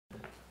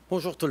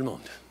Bonjour tout le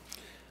monde.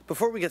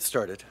 Before we get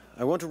started,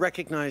 I want to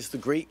recognize the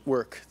great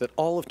work that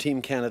all of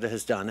Team Canada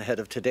has done ahead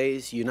of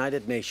today's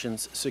United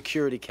Nations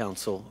Security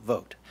Council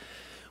vote.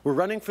 We're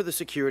running for the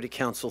Security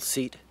Council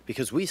seat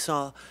because we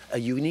saw a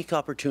unique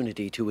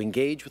opportunity to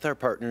engage with our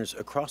partners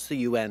across the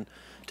UN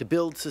to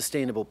build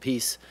sustainable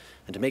peace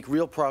and to make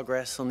real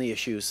progress on the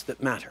issues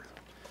that matter.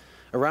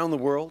 Around the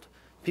world,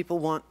 people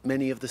want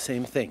many of the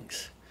same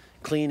things: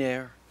 clean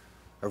air,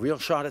 a real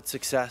shot at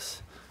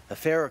success, a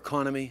fair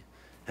economy,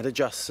 and a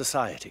just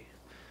society.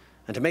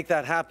 And to make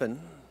that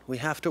happen, we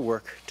have to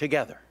work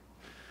together,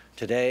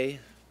 today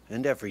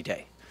and every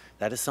day.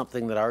 That is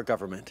something that our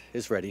government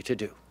is ready to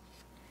do.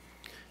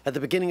 At the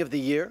beginning of the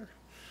year,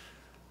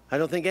 I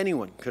don't think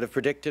anyone could have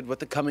predicted what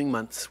the coming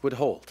months would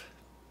hold.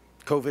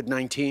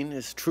 COVID-19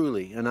 is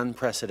truly an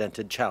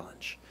unprecedented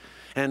challenge.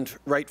 And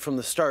right from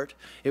the start,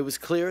 it was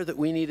clear that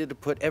we needed to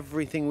put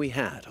everything we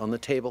had on the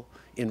table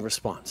in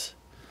response.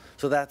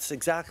 So that's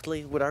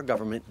exactly what our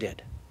government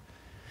did.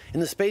 In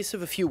the space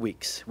of a few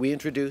weeks, we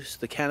introduced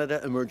the Canada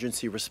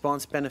Emergency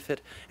Response Benefit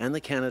and the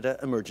Canada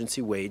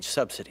Emergency Wage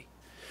Subsidy.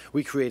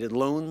 We created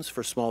loans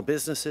for small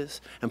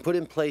businesses and put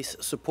in place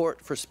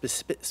support for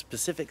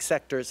specific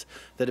sectors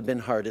that have been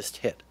hardest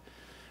hit.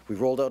 We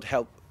rolled out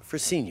help for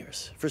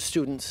seniors, for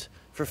students,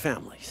 for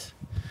families.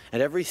 At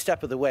every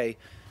step of the way,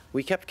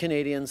 we kept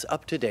Canadians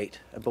up to date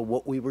about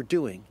what we were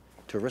doing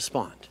to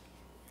respond.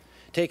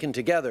 Taken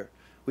together,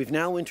 we've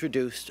now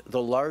introduced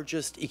the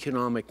largest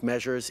economic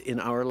measures in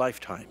our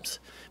lifetimes,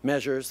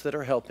 measures that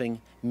are helping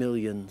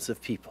millions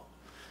of people,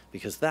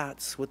 because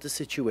that's what the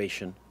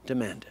situation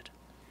demanded.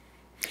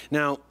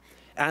 Now,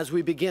 as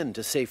we begin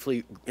to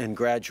safely and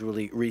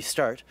gradually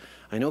restart,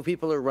 I know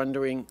people are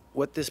wondering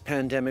what this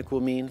pandemic will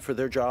mean for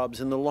their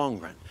jobs in the long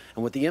run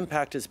and what the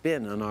impact has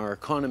been on our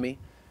economy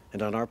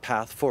and on our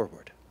path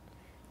forward.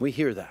 We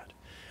hear that,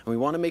 and we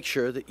want to make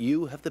sure that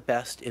you have the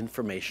best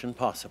information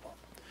possible.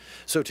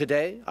 So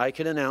today, I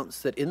can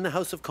announce that in the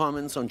House of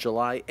Commons on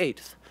July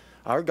 8th,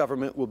 our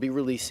government will be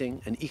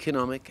releasing an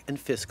economic and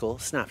fiscal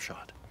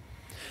snapshot.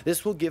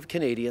 This will give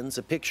Canadians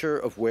a picture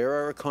of where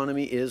our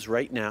economy is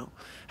right now,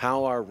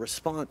 how our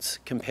response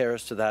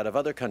compares to that of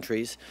other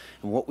countries,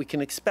 and what we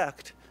can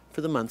expect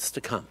for the months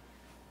to come.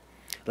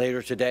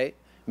 Later today,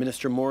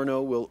 Minister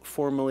Morneau will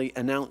formally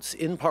announce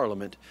in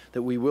Parliament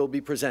that we will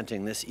be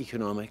presenting this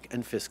economic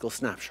and fiscal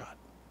snapshot.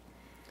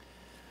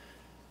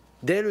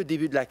 Dès le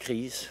début de la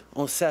crise,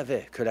 on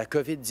savait que la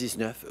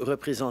COVID-19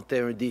 représentait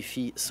un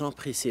défi sans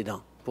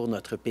précédent pour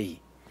notre pays.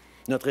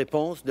 Notre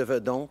réponse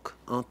devait donc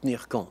en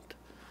tenir compte.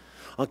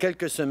 En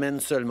quelques semaines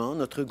seulement,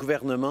 notre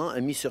gouvernement a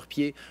mis sur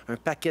pied un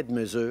paquet de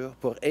mesures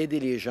pour aider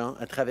les gens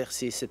à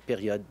traverser cette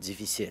période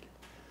difficile.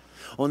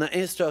 On a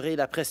instauré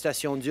la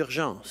prestation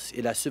d'urgence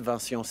et la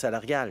subvention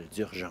salariale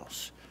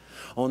d'urgence.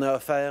 On a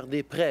offert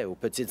des prêts aux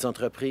petites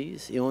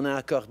entreprises et on a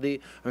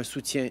accordé un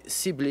soutien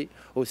ciblé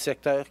aux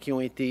secteurs qui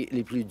ont été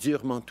les plus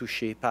durement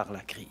touchés par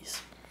la crise.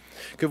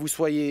 Que vous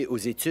soyez aux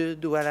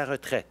études ou à la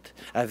retraite,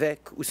 avec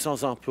ou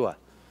sans emploi,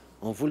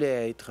 on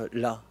voulait être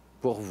là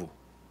pour vous.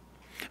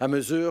 À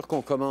mesure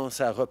qu'on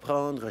commence à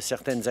reprendre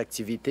certaines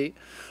activités,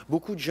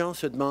 beaucoup de gens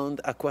se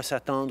demandent à quoi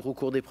s'attendre au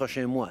cours des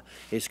prochains mois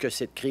et ce que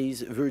cette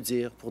crise veut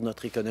dire pour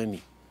notre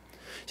économie.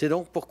 C'est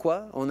donc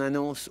pourquoi on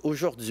annonce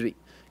aujourd'hui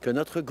que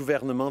notre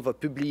gouvernement va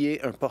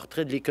publier un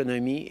portrait de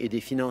l'économie et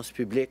des finances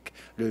publiques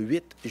le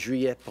 8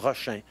 juillet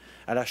prochain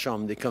à la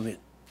Chambre des communes.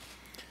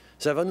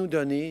 Ça va nous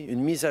donner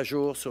une mise à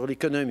jour sur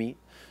l'économie,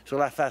 sur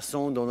la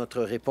façon dont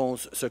notre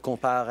réponse se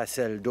compare à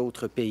celle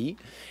d'autres pays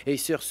et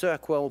sur ce à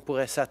quoi on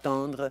pourrait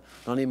s'attendre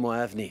dans les mois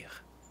à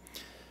venir.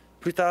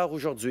 Plus tard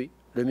aujourd'hui,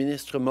 le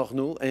ministre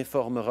Morneau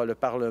informera le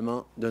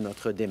Parlement de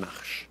notre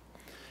démarche.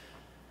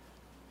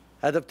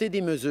 Adopter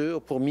des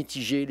mesures pour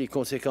mitiger les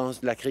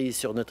conséquences de la crise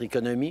sur notre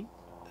économie,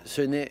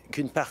 ce n'est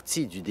qu'une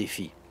partie du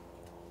défi.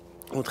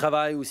 On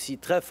travaille aussi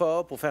très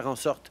fort pour faire en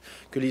sorte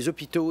que les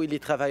hôpitaux et les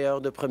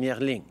travailleurs de première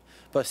ligne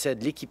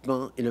possèdent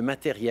l'équipement et le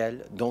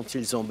matériel dont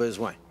ils ont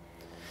besoin.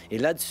 Et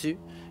là-dessus,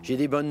 j'ai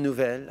des bonnes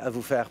nouvelles à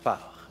vous faire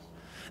part.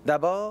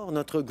 D'abord,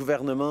 notre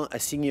gouvernement a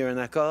signé un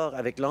accord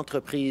avec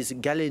l'entreprise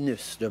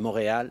Galenus de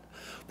Montréal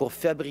pour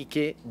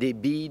fabriquer des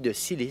billes de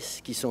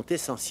silice qui sont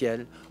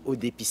essentielles au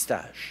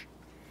dépistage.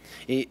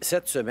 Et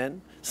cette semaine,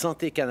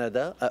 Santé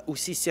Canada a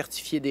aussi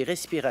certifié des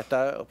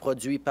respirateurs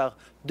produits par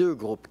deux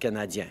groupes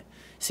canadiens,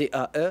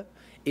 CAE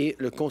et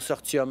le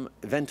consortium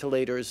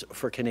Ventilators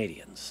for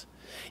Canadians.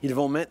 Ils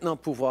vont maintenant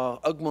pouvoir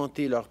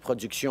augmenter leur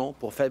production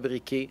pour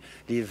fabriquer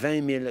les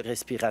 20 000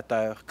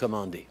 respirateurs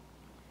commandés.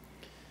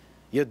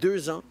 Il y a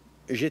 2 ans,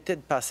 j'étais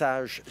de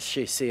passage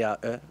chez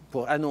CAE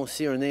pour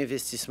annoncer un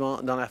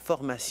investissement dans la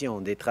formation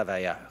des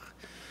travailleurs.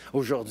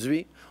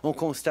 Aujourd'hui, on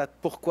constate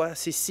pourquoi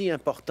c'est si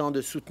important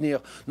de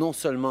soutenir non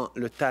seulement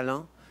le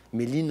talent,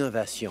 mais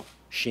l'innovation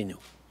chez nous.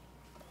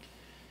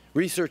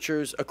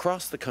 Researchers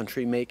across the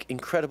country make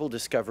incredible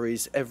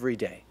discoveries every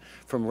day,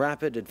 from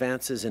rapid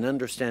advances in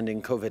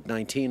understanding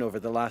COVID-19 over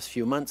the last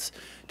few months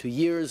to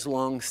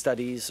years-long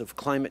studies of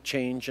climate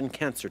change and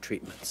cancer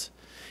treatments.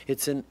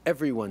 It's in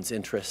everyone's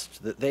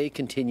interest that they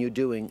continue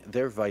doing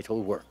their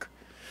vital work.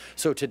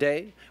 So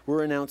today,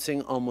 we're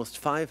announcing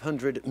almost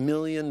 $500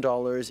 million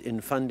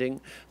in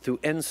funding through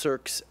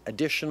NSERC's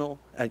additional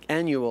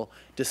annual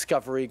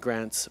Discovery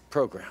Grants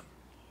program.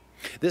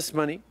 This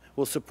money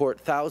will support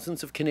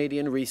thousands of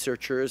Canadian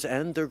researchers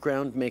and their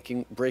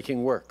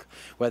groundbreaking work,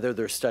 whether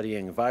they're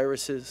studying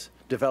viruses,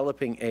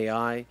 developing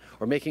AI,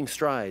 or making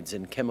strides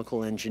in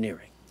chemical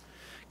engineering.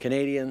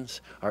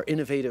 Canadians are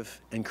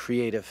innovative and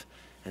creative,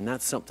 and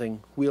that's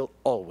something we'll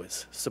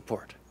always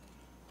support.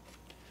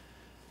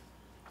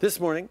 This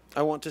morning,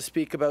 I want to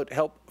speak about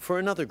help for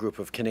another group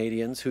of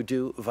Canadians who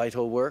do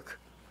vital work,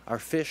 our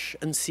fish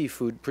and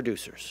seafood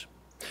producers.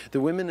 The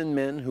women and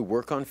men who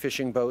work on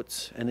fishing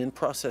boats and in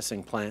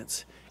processing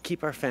plants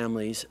keep our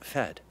families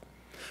fed.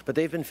 But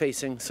they've been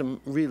facing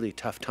some really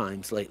tough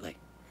times lately.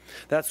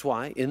 That's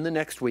why, in the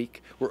next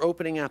week, we're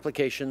opening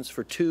applications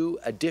for 2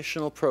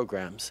 additional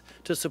programs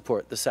to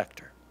support the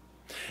sector.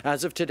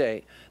 As of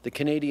today, the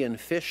Canadian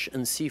Fish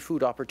and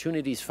Seafood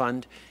Opportunities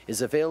Fund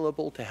is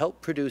available to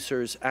help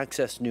producers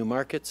access new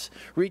markets,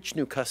 reach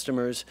new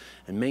customers,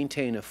 and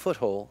maintain a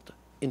foothold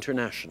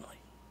internationally.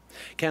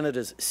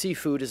 Canada's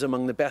seafood is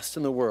among the best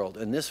in the world,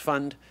 and this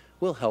fund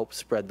will help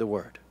spread the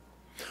word.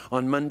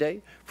 On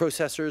Monday,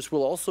 processors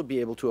will also be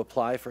able to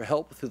apply for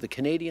help through the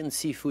Canadian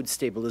Seafood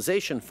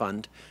Stabilization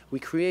Fund we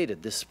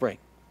created this spring.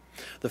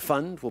 The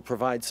fund will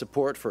provide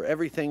support for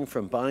everything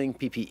from buying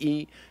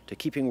PPE to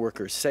keeping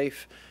workers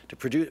safe to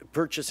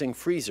purchasing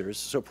freezers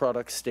so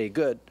products stay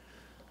good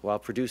while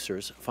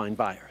producers find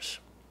buyers.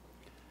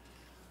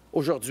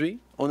 Aujourd'hui,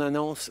 on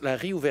annonce la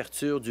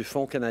réouverture du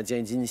Fonds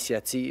canadien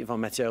d'initiative en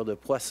matière de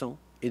poissons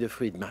et de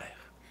fruits de mer.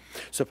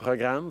 Ce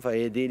programme va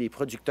aider les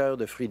producteurs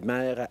de fruits de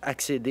mer à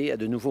accéder à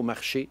de nouveaux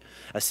marchés,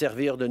 à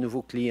servir de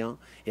nouveaux clients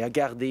et à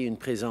garder une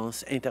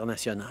présence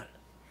internationale.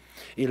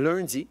 Et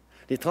lundi,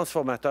 les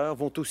transformateurs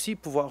vont aussi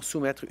pouvoir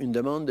soumettre une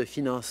demande de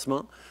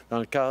financement dans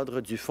le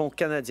cadre du Fonds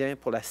canadien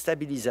pour la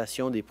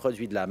stabilisation des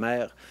produits de la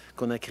mer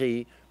qu'on a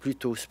créé plus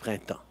tôt ce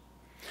printemps.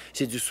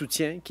 C'est du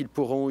soutien qu'ils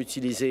pourront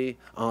utiliser,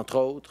 entre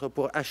autres,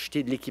 pour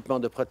acheter de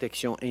l'équipement de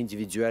protection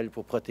individuelle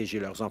pour protéger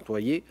leurs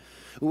employés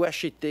ou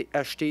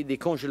acheter des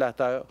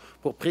congélateurs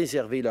pour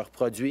préserver leurs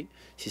produits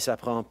si ça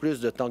prend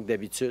plus de temps que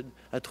d'habitude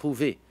à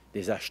trouver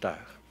des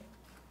acheteurs.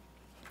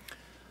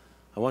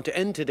 I want to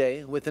end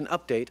today with an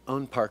update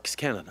on Parks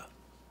Canada.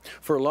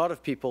 For a lot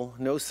of people,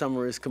 no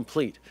summer is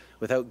complete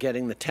without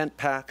getting the tent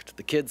packed,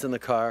 the kids in the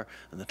car,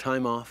 and the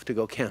time off to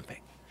go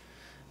camping.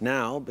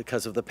 Now,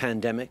 because of the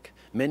pandemic,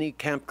 many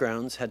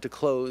campgrounds had to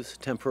close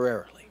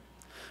temporarily.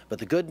 But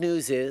the good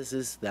news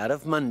is that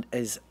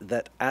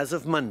as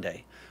of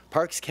Monday,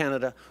 Parks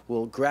Canada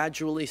will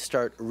gradually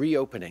start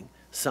reopening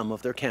some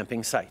of their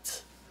camping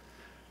sites.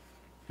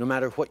 No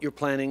matter what you're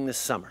planning this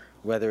summer,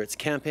 whether it's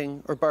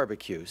camping or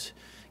barbecues,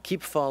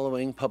 keep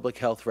following public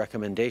health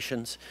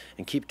recommendations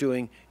and keep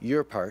doing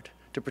your part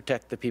to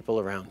protect the people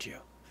around you.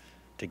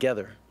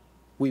 Together,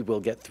 we will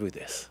get through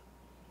this.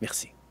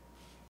 Merci.